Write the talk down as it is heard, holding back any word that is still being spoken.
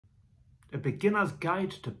A beginner's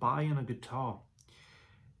guide to buying a guitar.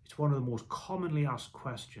 It's one of the most commonly asked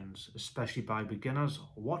questions, especially by beginners.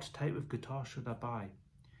 What type of guitar should I buy?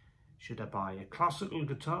 Should I buy a classical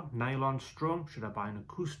guitar, nylon strum? Should I buy an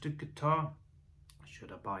acoustic guitar?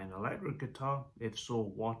 Should I buy an electric guitar? If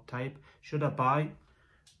so, what type? Should I buy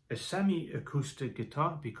a semi-acoustic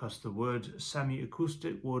guitar? Because the word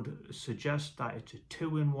semi-acoustic would suggest that it's a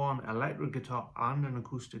two-in-one electric guitar and an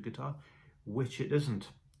acoustic guitar, which it isn't.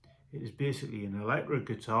 It is basically an electric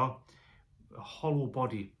guitar, a hollow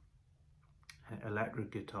body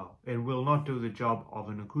electric guitar. It will not do the job of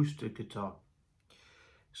an acoustic guitar.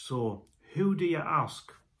 So who do you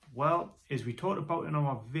ask? Well, as we talked about in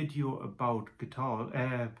our video about guitar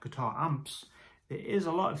amps, there is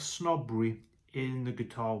a lot of snobbery in the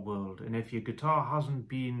guitar world, and if your guitar hasn't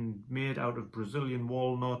been made out of Brazilian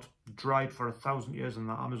walnut, dried for 1,000 years in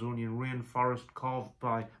the Amazonian rainforest, carved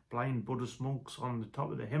by blind Buddhist monks on the top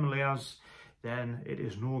of the Himalayas, then it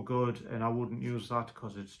is no good, and I wouldn't use that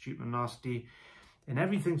because it's cheap and nasty. And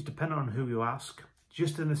everything's dependent on who you ask.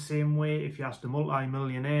 Just in the same way, if you asked a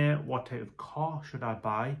multi-millionaire what type of car should I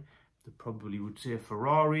buy, they probably would say a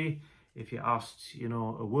Ferrari. If you asked, you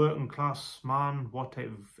know, a working class man what type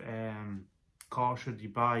of car should you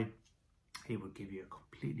buy, he would give you a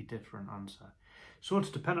completely different answer. So it's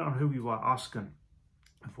dependent on who you are asking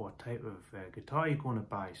of what type of guitar you're going to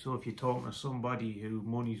buy. So if you're talking to somebody who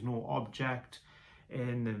money's no object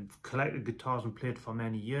and they've collected guitars and played for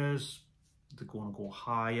many years, they're going to go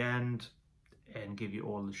high end and give you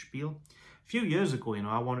all the spiel. A few years ago, you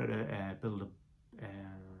know, I wanted to build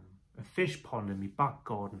a fish pond in my back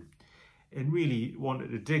garden, and really wanted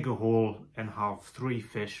to dig a hole and have 3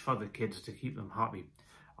 fish for the kids to keep them happy.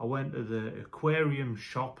 I went to the aquarium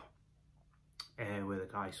shop where the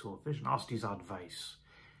guy sold fish and asked his advice.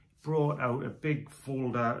 He brought out a big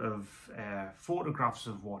folder of photographs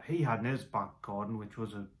of what he had in his back garden, which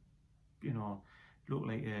was a, you know, looked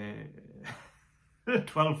like a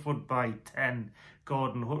 12 foot by 10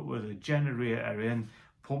 garden hut with a generator in,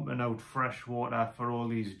 pumping out fresh water for all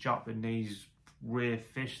these Japanese rare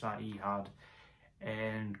fish that he had,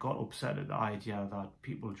 and got upset at the idea that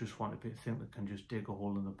people just want to think they can just dig a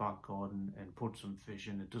hole in the back garden and put some fish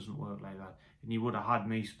in. It doesn't work like that. And you would have had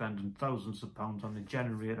me spending thousands of pounds on a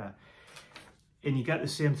generator. And you get the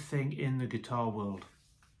same thing in the guitar world.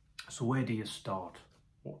 So where do you start?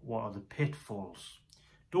 What are the pitfalls?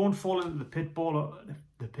 Don't fall into the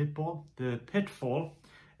pitfall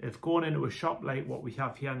of going into a shop like what we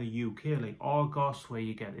have here in the UK, like Argos, where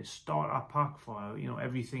you get a starter pack for, you know,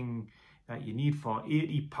 everything that you need for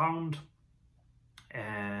 £80,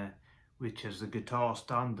 which is the guitar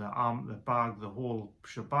stand, the amp, the bag, the whole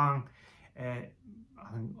shebang. I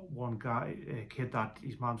think one guy, a kid that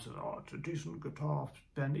his mum said, oh, it's a decent guitar,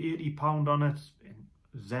 spend £80 on it. And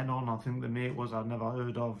Xenon, I think the mate was, I'd never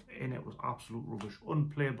heard of, and it was absolute rubbish,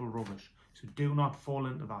 unplayable rubbish. So do not fall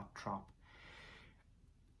into that trap.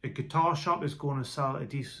 A guitar shop is going to sell a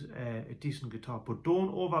decent guitar, but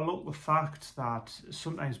don't overlook the fact that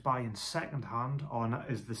sometimes buying second hand, or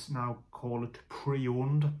as this now call it,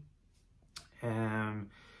 pre-owned,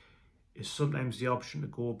 is sometimes the option to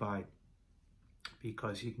go by,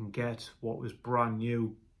 because you can get what was brand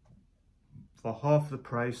new for half the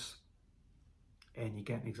price, and you're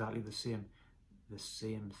getting exactly the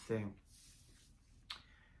same thing.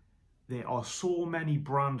 There are so many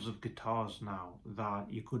brands of guitars now that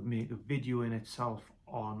you could make a video in itself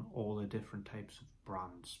on all the different types of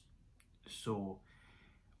brands. So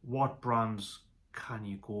what brands can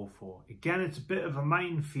you go for? Again, it's a bit of a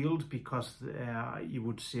minefield, because you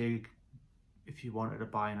would say if you wanted to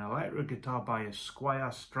buy an electric guitar, buy a Squire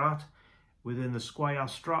Strat. Within the Squire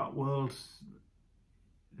Strat world,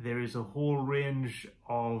 there is a whole range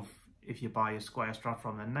of, if you buy a Squire Strat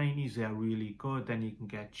from the 90s, they're really good. Then you can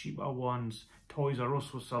get cheaper ones. Toys R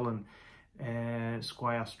Us was selling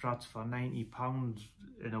Squire Strats for £90,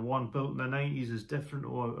 and a one built in the 90s is different,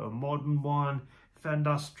 or a modern one.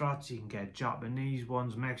 Fender Strats, you can get Japanese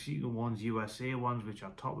ones, Mexican ones, USA ones, which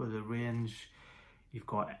are top of the range. You've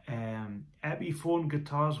got Epiphone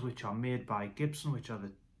guitars, which are made by Gibson, which are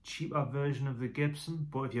the cheaper version of the Gibson.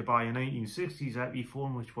 But if you buy a 1960s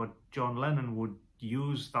Epiphone, which what John Lennon would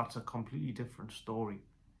use, that's a completely different story.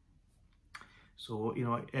 So, you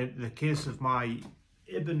know, in the case of my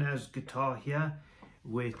Ibanez guitar here,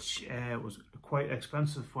 which was quite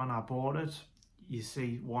expensive when I bought it, you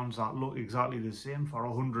see ones that look exactly the same for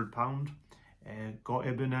 £100, got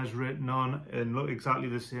Ibanez written on and look exactly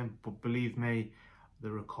the same, but believe me,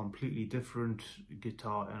 they're a completely different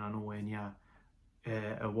guitar, and I know when you're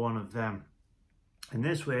one of them. And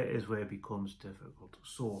this way is where it becomes difficult.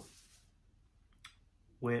 So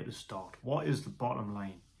where to start? What is the bottom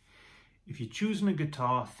line? If you're choosing a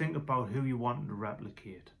guitar, think about who you want to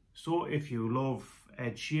replicate. So if you love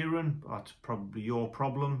Ed Sheeran, that's probably your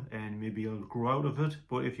problem and maybe you'll grow out of it.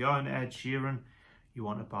 But if you're an Ed Sheeran, you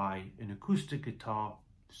want to buy an acoustic guitar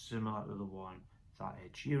similar to the one that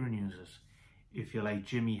Ed Sheeran uses. If you like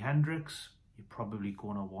Jimi Hendrix, you're probably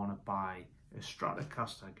going to want to buy a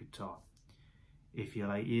Stratocaster guitar. If you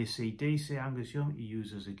like AC/DC, Angus Young, he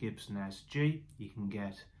uses a Gibson SG. You can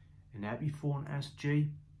get an Epiphone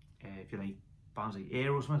SG. If you like bands like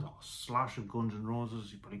Aerosmith or Slash of Guns N'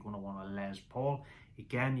 Roses, you're probably going to want a Les Paul.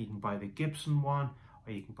 Again, you can buy the Gibson one,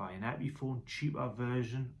 or you can buy an Epiphone, cheaper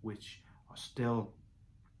version, which are still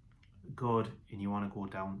good, and you want to go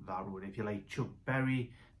down that road. If you like Chuck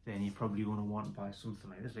Berry, then you're probably going to want to buy something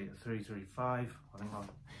like this, like a 335. I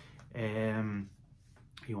think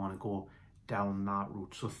you want to go down that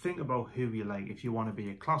route. So think about who you like. If you want to be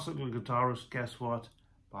a classical guitarist, guess what?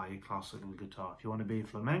 Buy a classical guitar. If you want to be a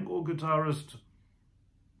flamenco guitarist,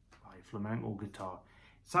 buy a flamenco guitar.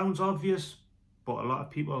 It sounds obvious, but a lot of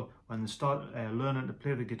people, when they start learning to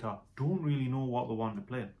play the guitar, don't really know what they want to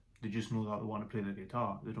play. They just know that they want to play the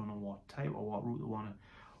guitar. They don't know what type or what route they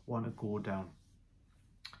want to go down.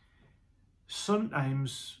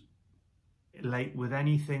 Sometimes, like with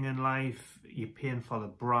anything in life, you're paying for the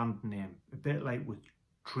brand name. A bit like with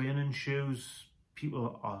training shoes,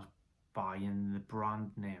 people are buying the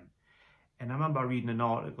brand name. And I remember reading an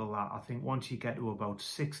article that I think once you get to about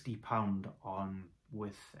 £60 on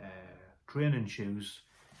with training shoes,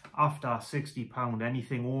 after £60,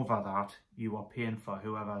 anything over that, you are paying for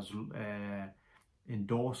whoever's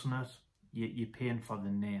endorsing it. You're paying for the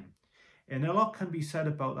name. And a lot can be said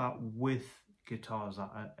about that with guitars.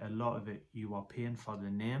 A lot of it, you are paying for the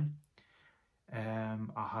name.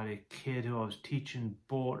 I had a kid who I was teaching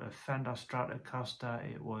bought a Fender Stratocaster.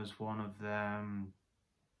 It was one of them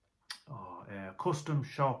custom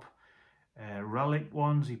shop relic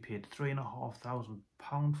ones. He paid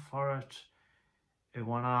 £3,500 for it. And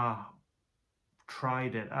when I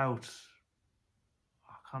tried it out,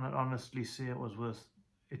 I cannot honestly say it was worth.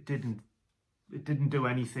 It didn't do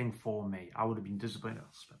anything for me. I would have been disappointed.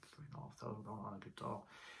 I spent £3,500 on a guitar.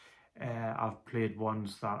 I've played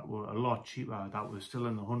ones that were a lot cheaper, that were still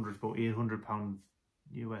in the hundreds, but £800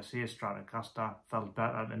 USA Stratocaster felt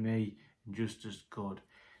better to me and just as good.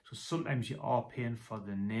 So sometimes you are paying for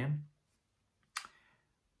the name.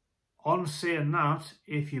 On saying that,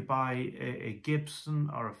 if you buy a Gibson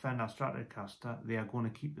or a Fender Stratocaster, they are going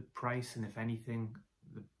to keep the price, and if anything,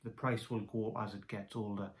 the price will go up as it gets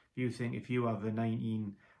older. If you have a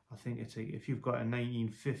if you've got a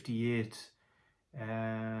 1958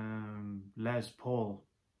 Les Paul,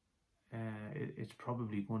 it's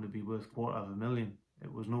probably going to be worth $250,000.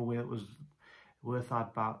 It was no way it was worth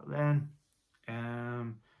that back then.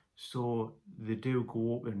 So they do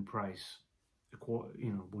go up in price.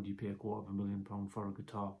 Would you pay £250,000 for a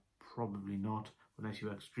guitar? Probably not, unless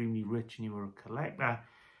you're extremely rich and you were a collector.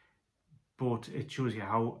 But it shows you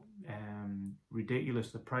how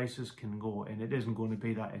ridiculous the prices can go, and it isn't going to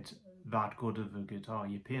be that it's that good of a guitar.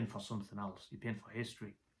 You're paying for something else. You're paying for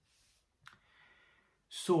history.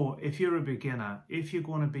 So if you're a beginner, if you're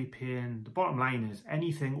going to be paying, the bottom line is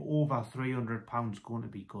anything over £300 is going to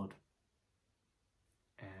be good.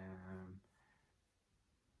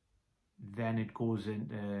 Then it goes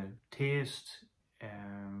into taste,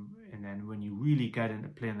 and then when you really get into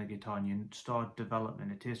playing the guitar and you start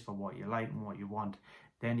developing a taste for what you like and what you want,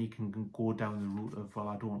 then you can go down the route of, well,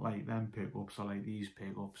 I don't like them pickups, I like these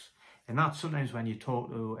pickups. And that's sometimes when you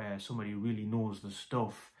talk to somebody who really knows the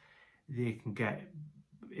stuff, they can get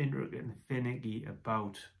intricate and finicky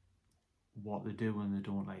about what they do and they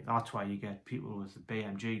don't like. That's why you get people with the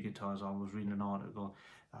BMG guitars. I was reading an article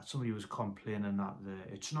that somebody was complaining that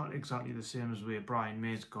it's not exactly the same as the way Brian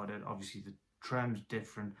May's got it. Obviously the trem's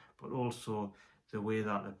different, but also the way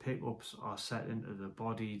that the pickups are set into the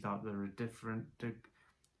body, that they're different. If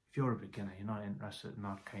you're a beginner, you're not interested in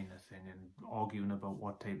that kind of thing and arguing about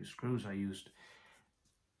what type of screws I used.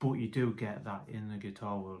 But you do get that in the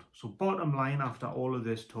guitar world. So bottom line after all of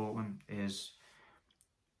this talking is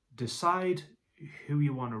decide who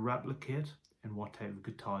you want to replicate and what type of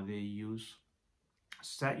guitar they use.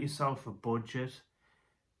 Set yourself a budget.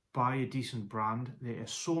 Buy a decent brand. There are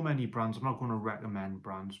so many brands. I'm not going to recommend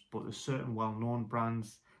brands, but there's certain well-known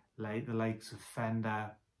brands like the likes of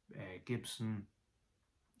Fender, Gibson,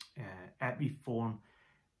 Epiphone.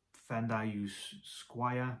 Fender I use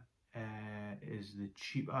Squire is the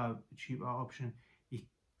cheaper option. You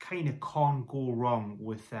kind of can't go wrong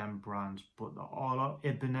with them brands, but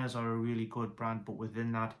Ibanez are a really good brand. But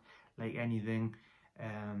within that, like anything,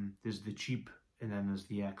 there's the cheap and then there's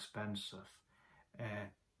the expensive.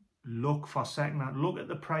 Look for secondhand. Look at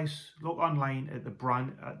the price. Look online at the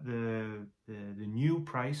brand, at the new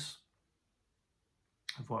price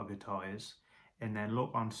of what a guitar is, and then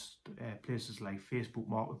look on places like Facebook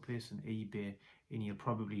Marketplace and eBay, and you'll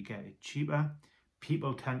probably get it cheaper.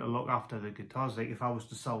 People tend to look after the guitars. Like if I was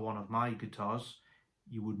to sell one of my guitars,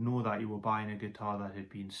 you would know that you were buying a guitar that had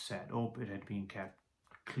been set up, it had been kept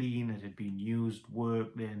clean, it had been used,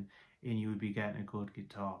 worked in, and you would be getting a good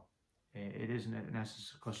guitar. It isn't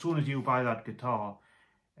necessary, because as soon as you buy that guitar,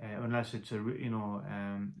 unless it's a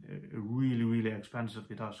really expensive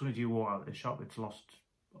guitar, as soon as you walk out of the shop, it's lost.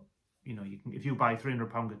 You know, you can, if you buy a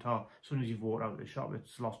 £300 guitar, as soon as you've walked out of the shop,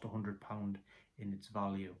 it's lost £100 in its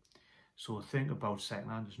value. So think about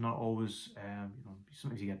secondhand. It's not always,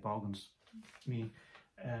 sometimes you get bargains.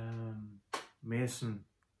 Mason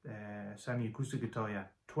semi-acoustic guitar, yeah,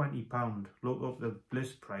 £20. Look up the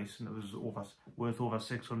list price, and it was worth over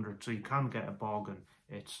 600. So you can get a bargain.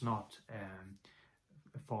 It's not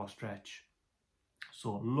a far stretch.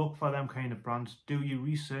 So look for them kind of brands. Do your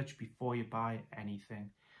research before you buy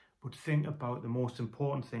anything. But think about, the most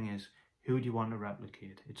important thing is, who do you want to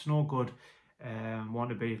replicate? It's no good want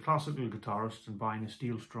to be a classical guitarist and buying a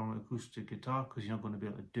steel-strung acoustic guitar, because you're not going to be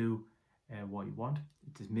able to do what you want.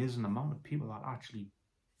 It's an amazing amount of people that actually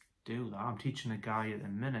do that. I'm teaching a guy at the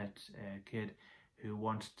minute, a kid who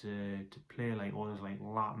wants to play like all this like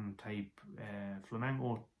Latin type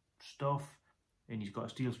flamenco stuff, and he's got a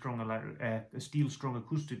steel-strung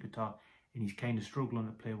acoustic guitar, and he's kind of struggling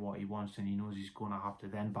to play what he wants, and he knows he's going to have to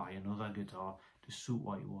then buy another guitar to suit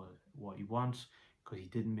what he wants, because he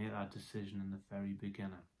didn't make that decision in the very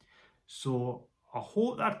beginning. So I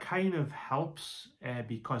hope that kind of helps,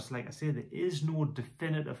 because like I say, there is no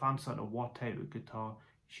definitive answer to what type of guitar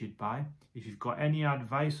you should buy. If you've got any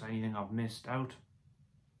advice or anything I've missed out,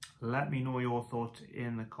 let me know your thoughts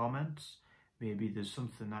in the comments. Maybe there's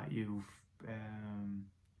something that you've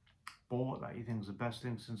bought that you think is the best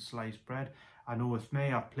thing since sliced bread. I know with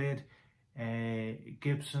me, I've played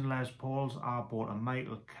Gibson Les Pauls. I bought a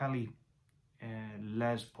Michael Kelly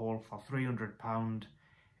Les Paul for £300.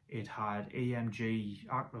 It had EMG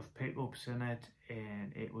active pickups in it,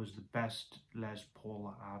 and it was the best Les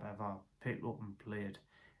Paul that I'd ever picked up and played.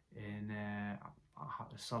 And I had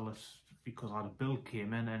to sell it because a bill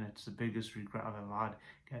came in, and it's the biggest regret I've ever had,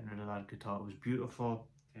 getting rid of that guitar. It was beautiful,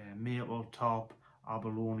 maple top,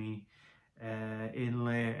 abalone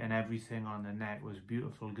inlay, and everything on the neck was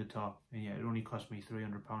beautiful guitar, and yet it only cost me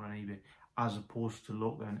 £300 on eBay, as opposed to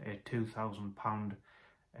looking at £2,000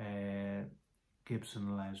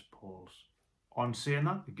 Gibson Les Pauls. On saying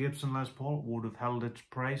that, the Gibson Les Paul would have held its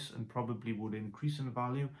price and probably would increase in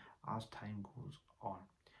value as time goes on.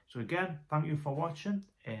 So again, thank you for watching,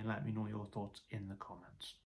 and let me know your thoughts in the comments.